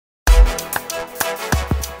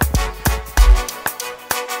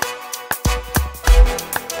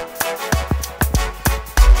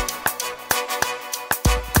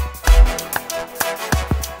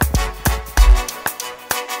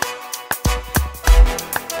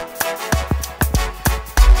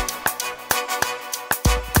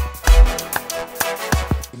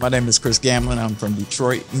My name is Chris Gamlin. I'm from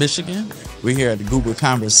Detroit, Michigan. We're here at the GUBA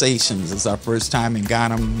Conversations. It's our first time in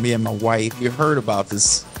Ghana. Me and my wife, we heard about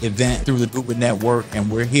this event through the GUBA network, and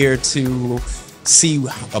we're here to see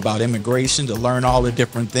about immigration, to learn all the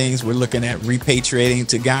different things. We're looking at repatriating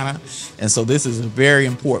to Ghana. And so this is a very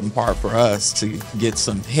important part for us to get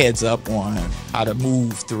some heads up on how to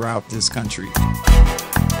move throughout this country.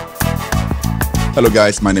 Hello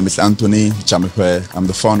guys, my name is Anthony Chamikwe. I'm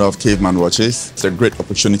the founder of Caveman Watches. It's a great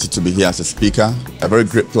opportunity to be here as a speaker. A very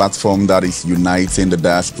great platform that is uniting the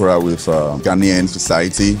diaspora with Ghanaian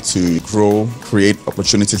society to grow, create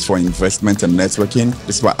opportunities for investment and networking.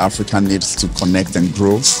 This is what Africa needs to connect and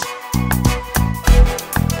grow.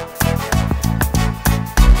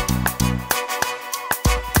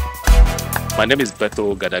 My name is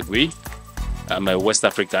Beto Gadagui. I'm a West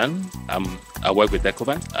African. I work with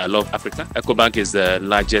EcoBank. I love Africa. EcoBank is the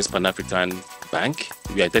largest Pan-African bank.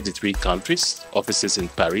 We are 33 countries, offices in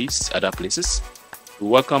Paris, other places. We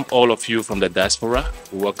welcome all of you from the diaspora.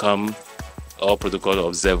 We welcome all protocol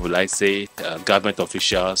observers, I say, government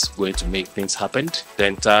officials going to make things happen.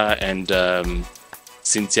 Denta and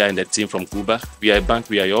Cynthia and the team from GUBA. We are a bank,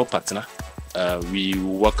 we are your partner. We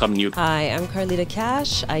welcome you. Hi, I'm Carlita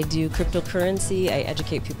Cash. I do cryptocurrency. I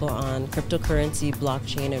educate people on cryptocurrency,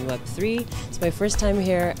 blockchain, and Web3. It's my first time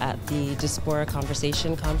here at the Diaspora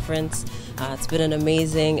Conversation Conference. It's been an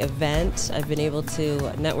amazing event. I've been able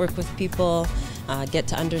to network with people, get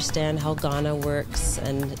to understand how Ghana works,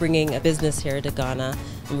 and bringing a business here to Ghana.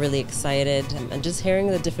 I'm really excited, and just hearing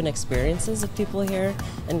the different experiences of people here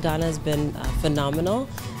in Ghana has been phenomenal,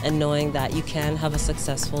 and knowing that you can have a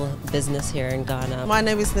successful business here in Ghana. My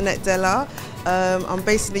name is Nanette Della. I'm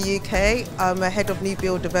based in the UK. I'm a head of new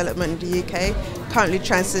build development in the UK, currently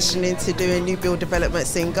transitioning to doing new build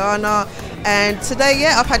developments in Ghana. And today,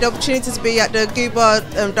 I've had the opportunity to be at the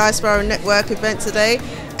GUBA Diaspora Network event today,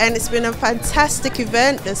 and it's been a fantastic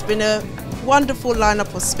event. There's been a wonderful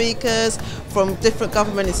lineup of speakers from different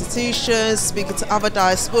government institutions, speaking to other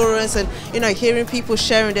diasporans, and hearing people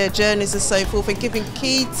sharing their journeys and so forth, and giving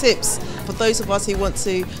key tips for those of us who want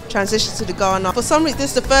to transition to the Ghana. For some reason,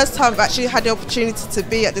 this is the first time I've actually had the opportunity to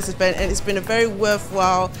be at this event, and it's been a very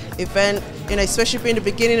worthwhile event. Especially being the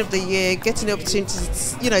beginning of the year, getting the opportunity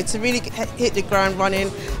to really hit the ground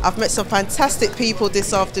running. I've met some fantastic people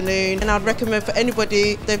this afternoon, and I'd recommend for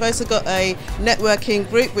anybody. They've also got a networking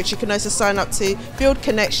group which you can also sign up to, build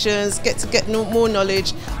connections, get more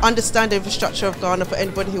knowledge, understand the infrastructure of Ghana for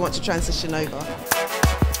anybody who wants to transition over.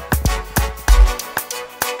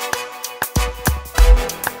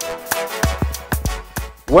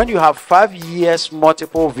 When you have 5 years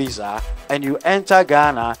multiple visa and you enter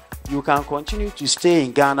Ghana, you can continue to stay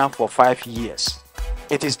in Ghana for 5 years.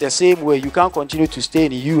 It is the same way you can continue to stay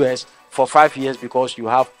in the US for 5 years because you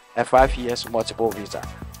have a 5 years multiple visa.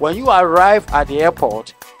 When you arrive at the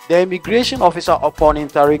airport, the immigration officer, upon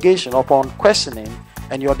interrogation, upon questioning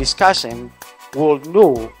and your discussion, will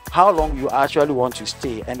know how long you actually want to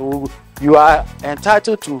stay, and you are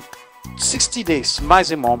entitled to 60 days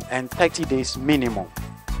maximum and 30 days minimum.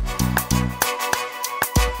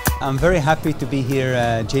 I'm very happy to be here,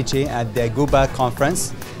 JJ, at the GUBA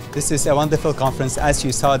conference. This is a wonderful conference. As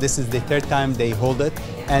you saw, this is the third time they hold it.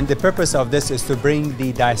 And the purpose of this is to bring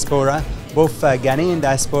the diaspora, both Ghanaian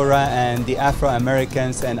diaspora and the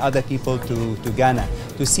Afro-Americans and other people to Ghana,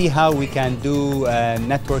 to see how we can do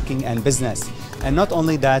networking and business. And not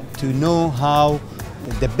only that, to know how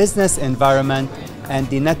the business environment and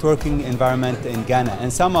the networking environment in Ghana.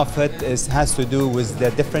 And some of it has to do with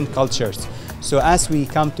the different cultures. So as we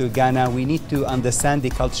come to Ghana, we need to understand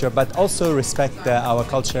the culture, but also respect our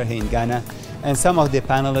culture here in Ghana. And some of the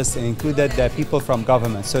panelists included the people from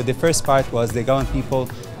government. So the first part was the government people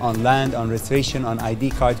on land, on registration, on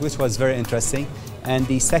ID cards, which was very interesting. And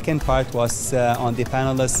the second part was on the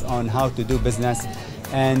panelists on how to do business.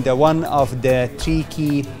 And one of the 3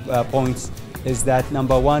 key points is that,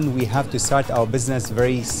 number 1, we have to start our business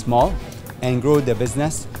very small and grow the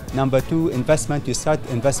business. Number 2, investment. You start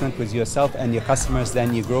investment with yourself and your customers,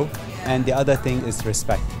 then you grow. And the other thing is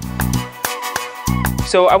respect.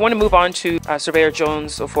 So I want to move on to Surveyor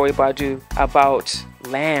Jones Ofoibadu about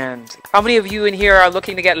land. How many of you in here are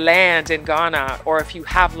looking to get land in Ghana, or if you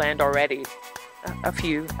have land already? A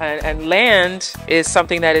few. And land is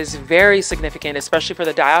something that is very significant, especially for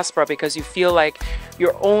the diaspora, because you feel like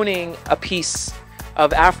you're owning a piece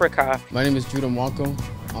of Africa. My name is Judah Mwanko.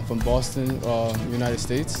 I'm from Boston, United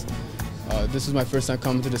States. This is my first time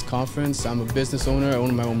coming to this conference. I'm a business owner. I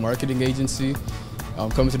own my own marketing agency.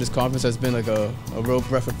 Coming to this conference has been like a real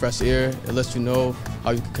breath of fresh air. It lets you know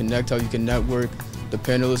how you can connect, how you can network, The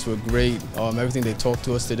panelists were great. Everything they talked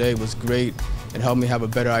to us today was great. It helped me have a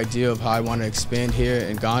better idea of how I want to expand here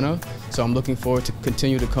in Ghana. So I'm looking forward to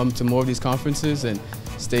continue to come to more of these conferences and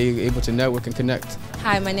stay able to network and connect.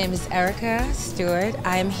 Hi, my name is Erica Stewart.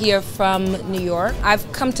 I am here from New York. I've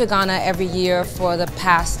come to Ghana every year for the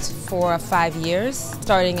past 4 or 5 years.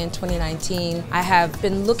 Starting in 2019, I have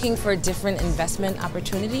been looking for different investment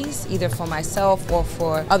opportunities, either for myself or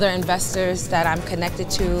for other investors that I'm connected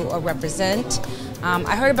to or represent.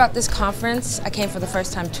 I heard about this conference. I came for the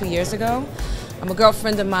first time 2 years ago. A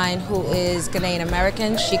girlfriend of mine who is Ghanaian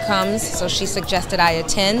American, she comes, so she suggested I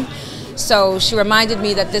attend. So she reminded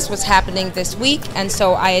me that this was happening this week, and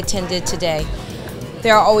so I attended today.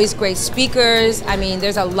 There are always great speakers. I mean,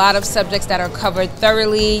 there's a lot of subjects that are covered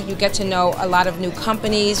thoroughly. You get to know a lot of new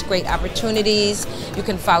companies, great opportunities. You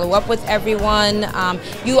can follow up with everyone.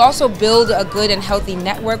 You also build a good and healthy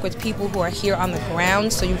network with people who are here on the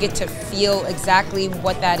ground, so you get to feel exactly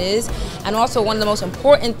what that is. And also, one of the most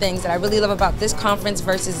important things that I really love about this conference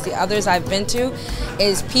versus the others I've been to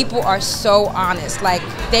is people are so honest. Like,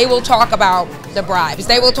 they will talk about the bribes.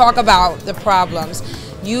 They will talk about the problems.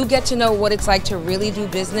 You get to know what it's like to really do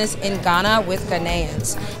business in Ghana with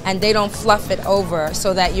Ghanaians, and they don't fluff it over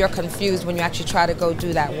so that you're confused when you actually try to go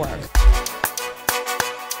do that work.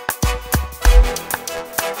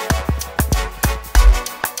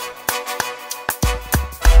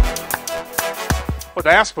 For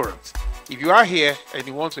diasporans, if you are here and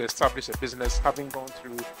you want to establish a business, having gone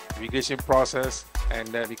through the immigration process and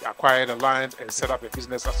then acquired a land and set up a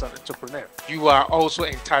business as an entrepreneur, you are also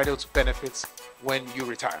entitled to benefits when you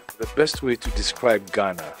retire. The best way to describe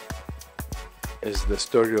Ghana is the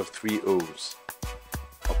story of 3 O's: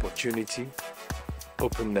 opportunity,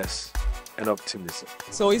 openness, and optimism.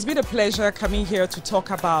 So it's been a pleasure coming here to talk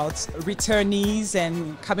about returnees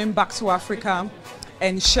and coming back to Africa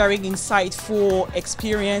and sharing insightful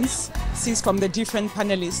experiences from the different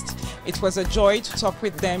panelists. It was a joy to talk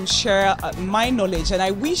with them, share my knowledge, and I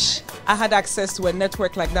wish I had access to a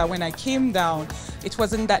network like that when I came down. It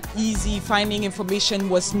wasn't that easy. Finding information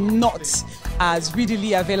was not as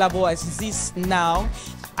readily available as it is now.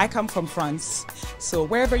 I come from France, so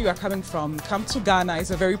wherever you are coming from, come to Ghana. It's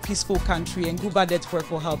a very peaceful country, and GUBA Network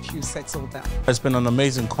will help you settle down. It's been an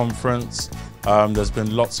amazing conference. There's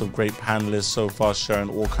been lots of great panelists so far sharing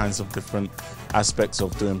all kinds of different aspects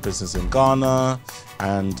of doing business in Ghana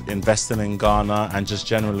and investing in Ghana and just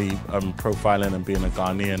generally profiling and being a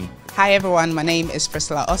Ghanaian. Hi everyone, my name is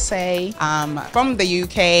Priscilla Osei. I'm from the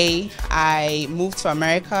UK. I moved to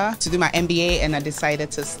America to do my MBA and I decided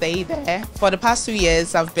to stay there. For the past 2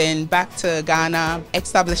 years, I've been back to Ghana,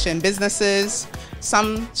 establishing businesses,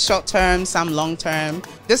 some short-term, some long-term.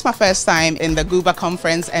 This is my first time in the GUBA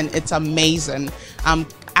conference and it's amazing. I'm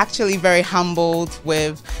actually very humbled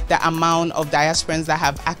with the amount of diasporans that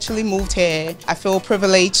have actually moved here. I feel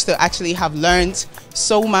privileged to actually have learned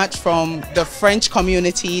so much from the French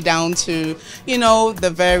community down to, you know, the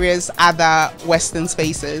various other Western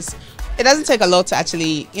spaces. It doesn't take a lot to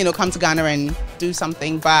actually, come to Ghana and do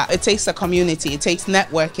something, but it takes a community, it takes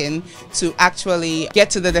networking to actually get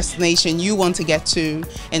to the destination you want to get to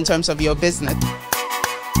in terms of your business.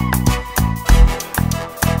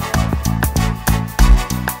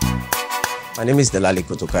 My name is Delali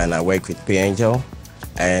Kotoka and I work with P-Angel,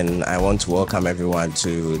 and I want to welcome everyone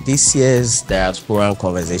to this year's Diaspora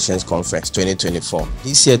Conversations Conference 2024.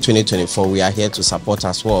 This year, 2024, we are here to support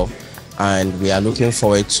as well, and we are looking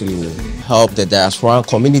forward to help the diaspora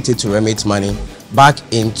community to remit money back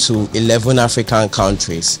into 11 African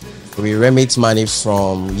countries. We remit money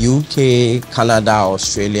from UK, Canada,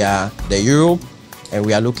 Australia, Europe, and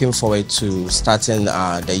we are looking forward to starting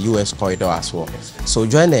the US corridor as well. So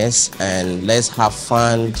join us and let's have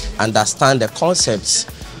fun, understand the concepts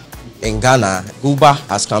in Ghana. GUBA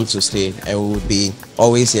has come to stay and we will be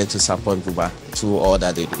always here to support GUBA through all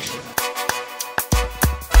that they do.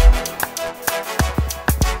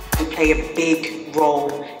 We play a big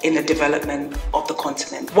role in the development of the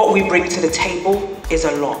continent. What we bring to the table is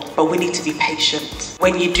a lot, but we need to be patient.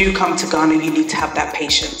 When you do come to Ghana, you need to have that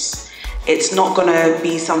patience. It's not going to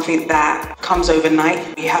be something that comes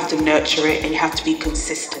overnight. You have to nurture it and you have to be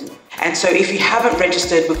consistent. And so if you haven't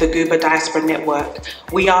registered with the GUBA Diaspora Network,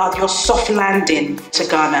 we are your soft landing to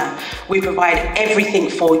Ghana. We provide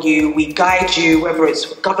everything for you. We guide you, whether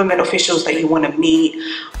it's government officials that you want to meet,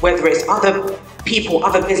 whether it's other people,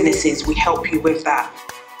 other businesses, we help you with that.